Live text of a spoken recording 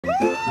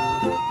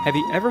Have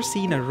you ever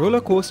seen a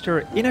roller coaster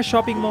in a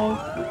shopping mall?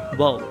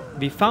 Well,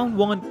 we found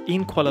one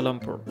in Kuala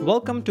Lumpur.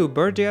 Welcome to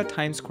Berjaya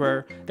Times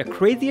Square, the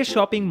craziest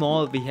shopping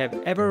mall we have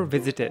ever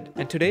visited.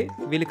 And today,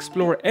 we'll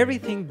explore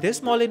everything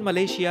this mall in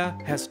Malaysia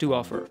has to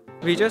offer.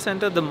 We just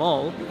entered the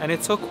mall and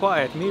it's so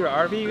quiet. Myra,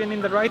 are we even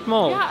in the right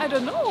mall? Yeah, I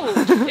don't know.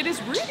 It is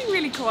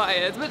really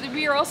quiet. But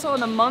we are also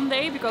on a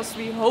Monday because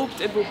we hoped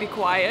it would be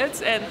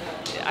quiet and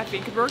I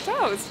think it worked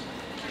out.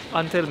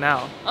 Until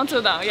now.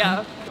 Until now,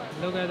 yeah.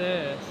 Look at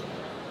this.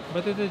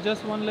 But it is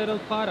just one little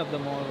part of the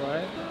mall,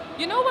 right?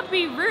 You know what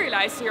we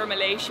realized here in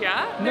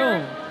Malaysia?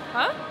 No.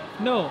 Huh?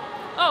 No.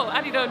 Oh,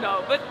 I don't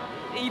know, but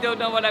you don't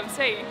know what I'm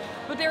saying.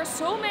 But there are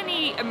so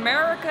many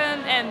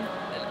American and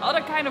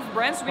other kind of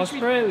brands, which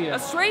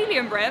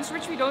Australian brands,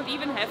 which we don't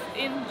even have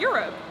in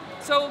Europe.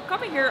 So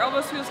coming here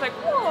almost feels like,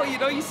 whoa, you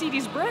know, you see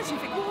these brands, you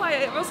think, oh,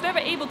 I was never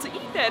able to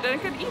eat that, and I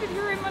can eat it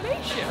here in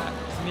Malaysia.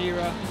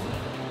 Myra,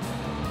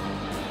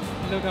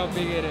 look how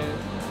big it is.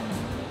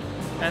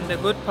 And the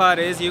good part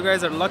is, you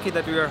guys are lucky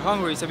that we are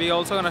hungry, so we're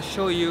also gonna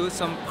show you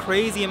some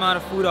crazy amount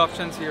of food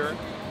options here.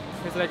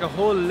 It's like a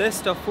whole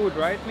list of food,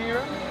 right,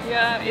 Myra?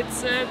 Yeah,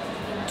 it's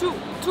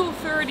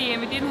 2:30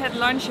 and we didn't have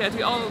lunch yet.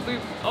 We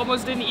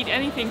almost didn't eat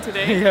anything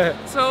today. Yeah.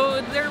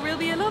 So there will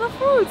be a lot of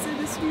foods in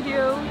this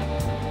video.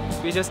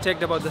 We just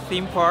checked about the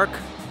theme park,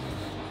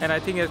 and I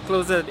think it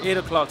closes at 8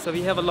 o'clock, so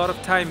we have a lot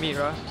of time,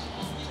 Myra.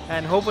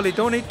 And hopefully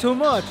don't eat too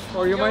much,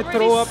 or you might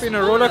throw up in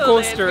a roller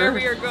coaster. Where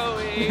we are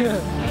going.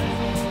 Yeah.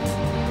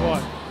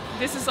 What?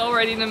 This is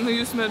already an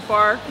amusement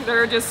park.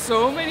 There are just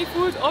so many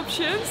food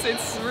options.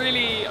 It's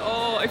really,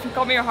 oh, if you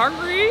come here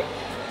hungry,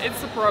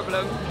 it's a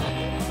problem.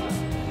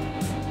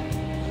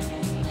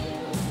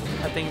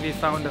 I think we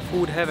found the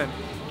food heaven.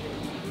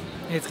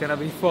 It's gonna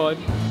be fun.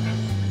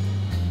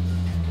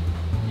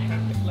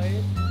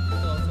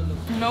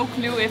 No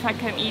clue if I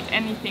can eat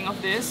anything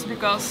of this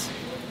because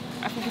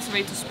I think it's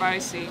way too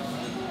spicy.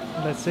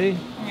 Let's see.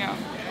 Yeah.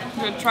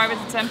 We'll try with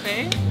the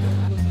tempeh.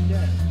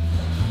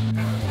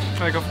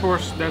 Like, of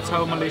course, that's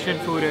how Malaysian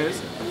food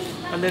is.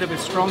 A little bit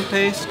strong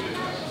taste.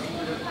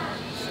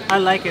 I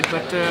like it,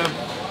 but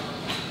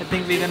I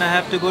think we're gonna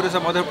have to go to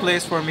some other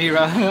place for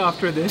Myra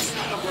after this.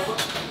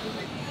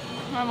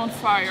 I'm on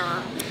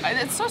fire.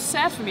 It's so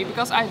sad for me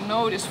because I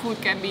know this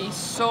food can be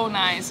so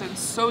nice and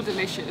so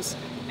delicious.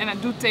 And I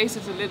do taste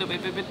it a little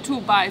bit, but with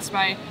 2 bites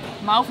my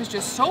mouth is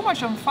just so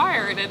much on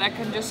fire that I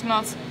can just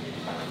not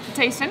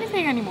taste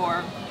anything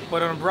anymore.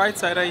 But on the bright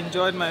side, I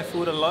enjoyed my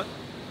food a lot.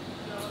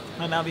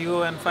 And now we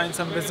go and find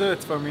some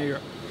desserts for Myra.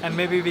 And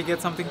maybe we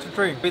get something to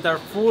drink. With our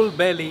full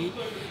belly,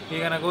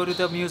 we're gonna go to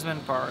the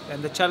amusement park.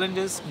 And the challenge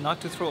is not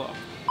to throw up.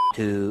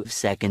 2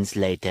 seconds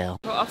later.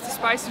 Well, after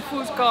spicy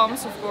food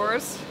comes, of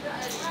course,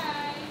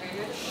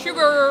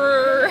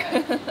 sugar!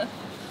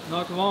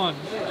 Not 1,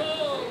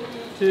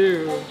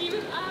 2.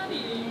 Even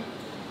Adi.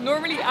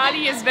 Normally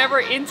Adi is never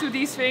into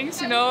these things,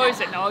 you know. He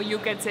said, no, you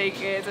can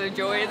take it and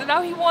enjoy it. And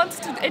now he wants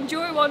to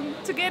enjoy one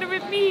together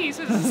with me.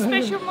 So it's a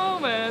special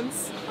moment.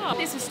 Oh.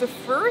 This is the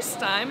first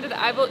time that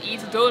I will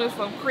eat a donut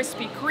from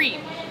Krispy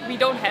Kreme. We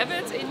don't have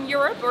it in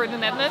Europe or in the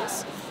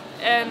Netherlands.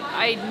 And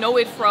I know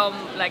it from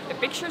like the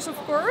pictures, of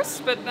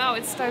course. But now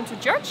it's time to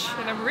judge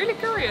and I'm really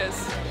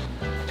curious.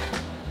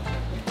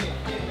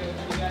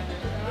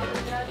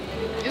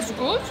 It's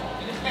good.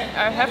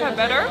 I have had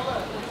better.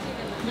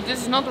 But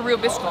this is not a real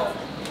biscoff.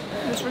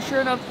 It's for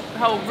sure not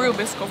how real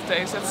biscoff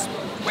tastes. That's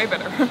way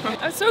better.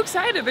 I'm so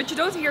excited, but you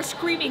don't hear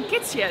screaming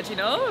kids yet, you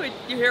know?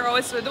 You hear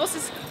always, there was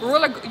this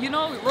roller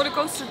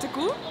coaster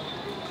tycoon.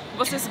 It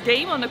was this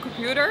game on the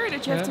computer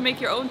that you have to make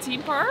your own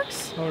theme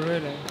parks. Oh,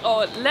 really?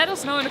 Oh, let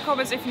us know in the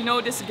comments if you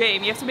know this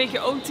game. You have to make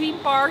your own theme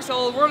parks,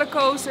 all roller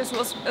coasters. It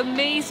was an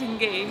amazing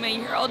game. And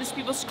you hear all these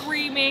people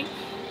screaming.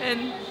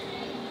 And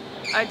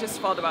I just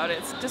thought about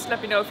it. Just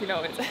let me know if you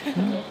know it.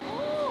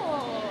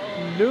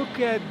 Look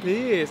at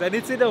this, and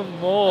it's in a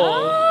mall.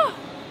 Oh,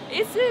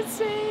 it's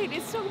insane.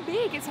 It's so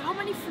big. It's how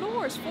many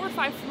floors? 4 or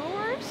 5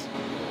 floors?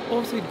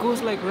 Oh, so it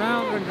goes like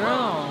round and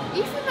round.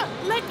 Even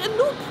like a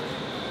loop.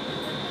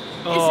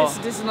 Oh.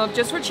 This is not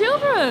just for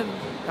children.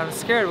 I'm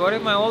scared. What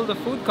if all the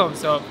food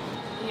comes up?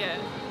 Yeah,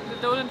 the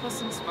donut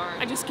wasn't smart.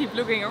 I just keep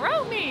looking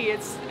around me.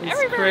 It's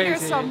everywhere crazy.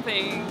 there's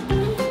something.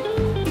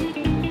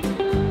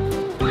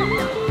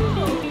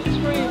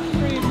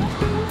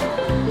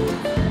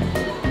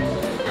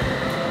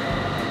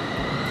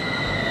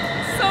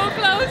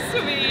 Close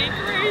to me,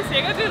 crazy.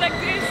 I'm gonna do like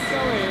this.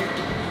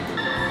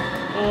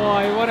 Oh,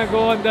 I wanna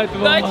go on that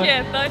one. Not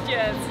yet, not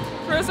yet.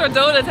 First our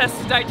donut has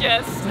to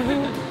digest.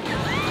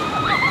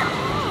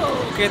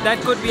 Okay,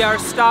 that could be our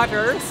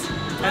starters.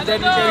 And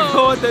then we can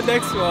go on the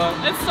next one.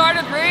 It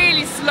started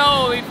really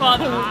slow. We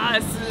thought,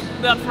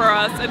 it's not for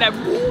us. And then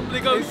boom, they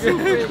go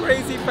super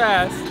crazy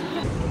fast.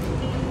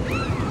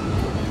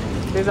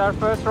 This is our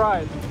first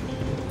ride.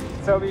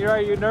 So Myra,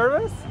 are you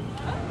nervous?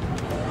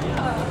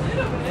 Yeah, a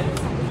little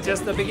bit.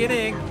 Just the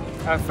beginning,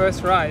 our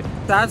first ride.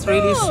 That's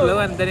really slow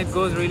and then it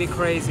goes really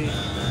crazy.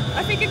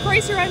 I think a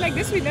crazy ride like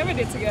this we never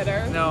did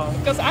together. No.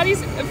 Because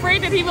Ali's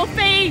afraid that he will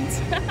faint.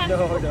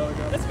 No.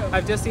 Let's go.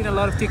 I've just seen a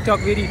lot of TikTok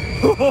videos.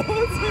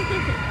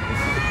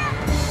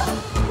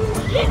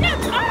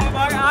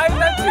 My eyes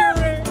are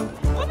tearing.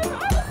 What if I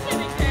was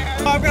sitting there?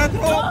 I'm gonna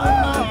throw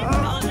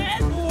up.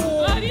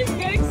 Oh, he's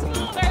getting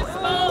smaller and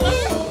smaller.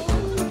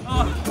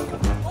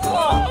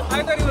 Oh,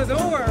 I thought it was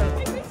over.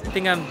 I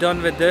think I'm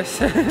done with this.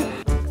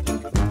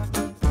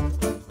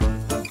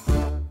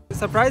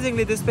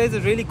 Surprisingly, this place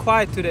is really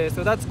quiet today,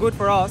 so that's good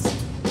for us.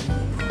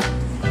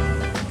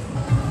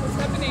 What's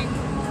happening?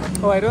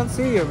 Oh, I don't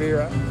see you,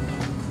 Myra.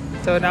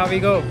 So now we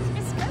go.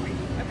 It's scary.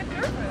 I'm a bit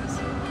nervous.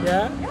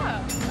 Yeah?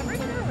 Yeah, I'm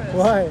really nervous.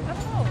 Why? I don't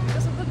know,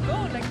 because of the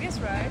boat like this,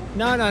 right?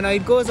 No.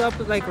 It goes up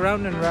like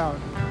round and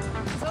round.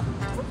 So,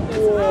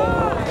 Whoa.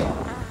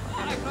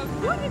 I'm not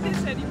good at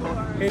this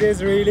anymore. It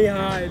is really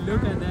high.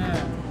 Look at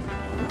that.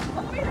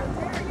 Oh, wait, I'm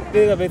there. It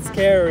is a bit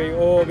scary.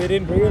 Oh, we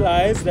didn't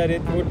realize that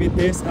it would be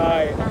this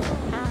high.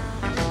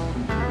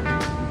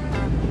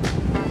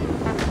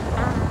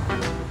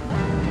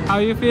 How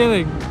are you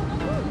feeling?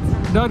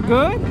 Not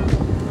good?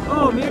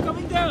 Oh, we're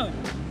coming down.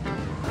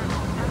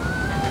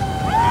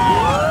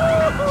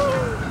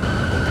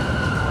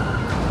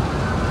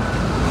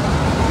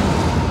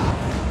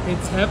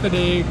 It's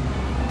happening.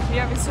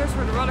 Yeah, we searched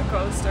for the roller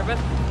coaster, but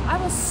I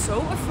was so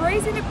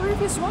afraid in the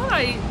previous one.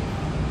 I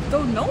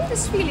don't know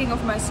this feeling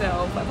of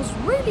myself. I was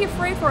really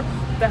afraid for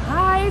the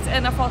height,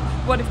 and I thought,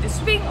 what if this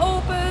thing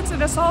opens?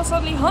 And I saw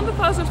suddenly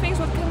 100,000 things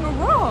what can go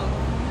wrong.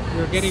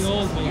 You're getting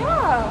old, man.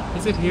 Yeah.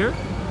 Is it here?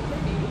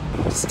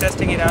 Maybe. Just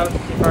testing it out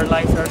if our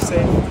lives are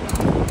safe.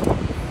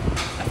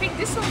 I think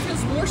this one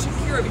feels more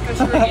secure because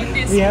you're in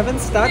this. We haven't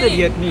started thing.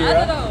 yet, Myra.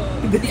 I don't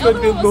know. This The one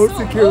other feels was more so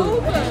secure.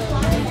 open.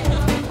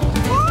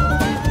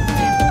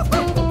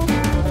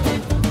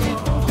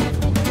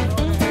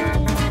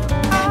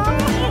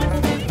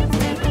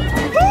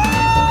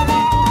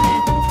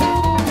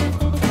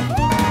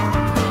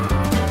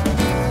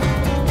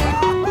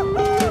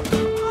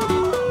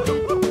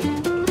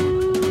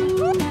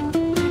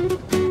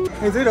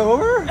 Is it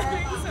over?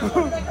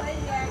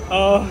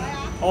 Oh,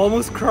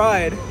 almost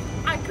cried.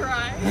 I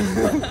cried.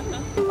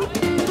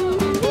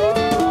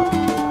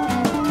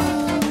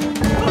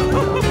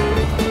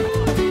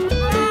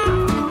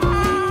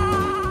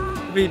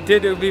 We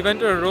went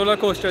to a roller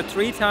coaster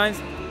 3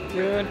 times.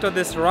 We went to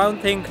this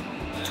round thing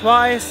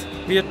twice.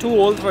 We are too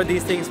old for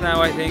these things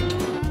now, I think.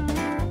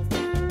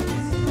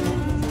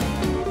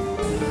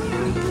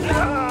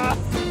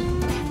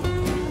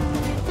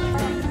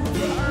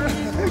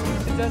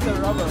 It's just a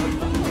rubber.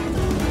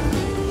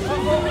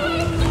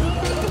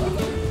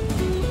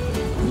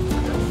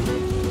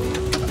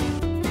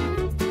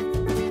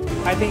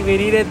 I think we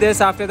needed this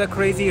after the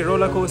crazy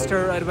roller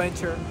coaster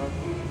adventure.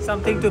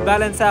 Something to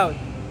balance out.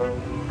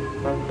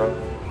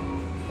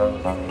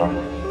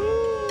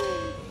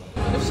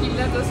 If she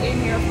let us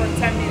in here for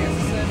 10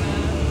 minutes,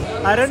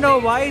 then I don't know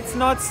why it's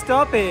not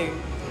stopping.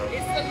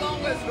 it's the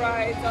longest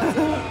ride. That's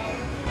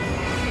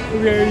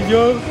it. We are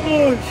young.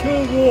 Oh, so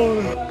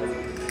warm.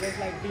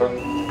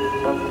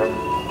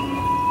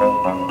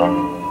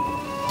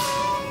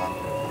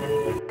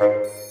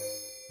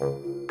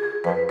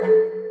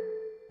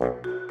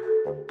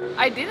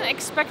 I didn't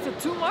expect it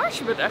too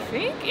much, but I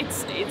think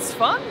it's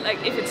fun.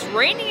 Like if it's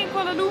raining in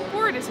Kuala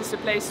Lumpur, this is the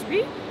place to be.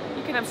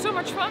 You can have so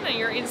much fun and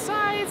you're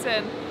inside,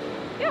 and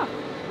yeah,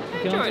 I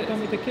You can enjoyed also it. come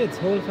with the kids,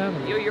 whole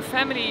family. Your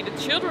family, the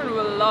children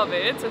will love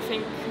it. I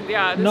think,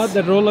 yeah. Not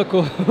the roller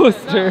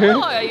coaster.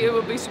 No, you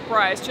will be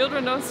surprised.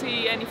 Children don't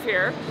see any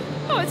fear.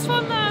 Oh, it's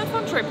fun,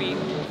 fun trippy.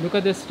 Look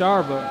at this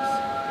Starbucks.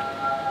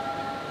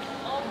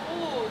 Oh,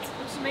 food.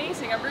 Looks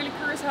amazing. I'm really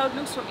curious how it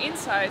looks from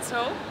inside.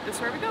 So that's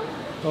where we go.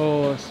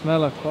 Oh,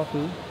 smell of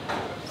coffee.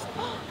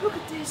 Oh, look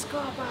at this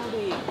cup,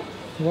 Ali.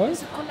 What?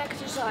 It's a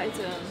collector's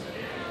item.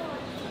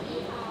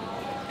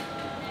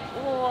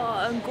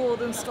 Oh, a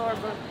golden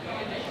Starbucks.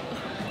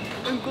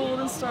 A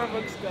golden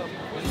Starbucks cup.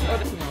 Oh,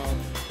 this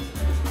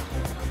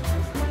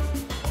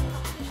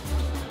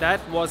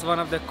That was one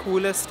of the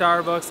coolest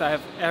Starbucks I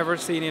have ever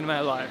seen in my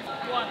life.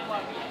 one.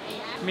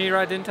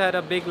 Myra didn't have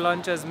a big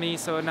lunch as me,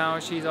 so now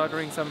she's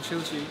ordering some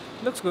sushi.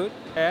 Looks good.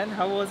 And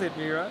how was it,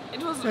 Myra?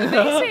 It was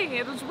amazing.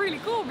 It was really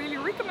cool. Really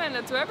recommend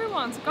it to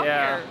everyone to come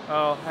here.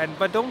 Oh,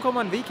 but don't come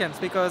on weekends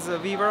because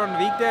we were on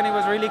weekday and it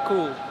was really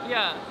cool.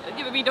 Yeah,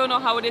 we don't know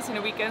how it is in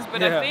the weekends,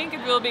 but Yeah. I think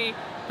it will be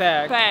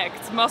Packed.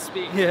 packed. Must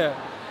be. Yeah.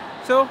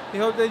 So we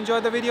hope you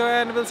enjoyed the video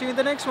and we'll see you in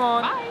the next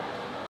one. Bye.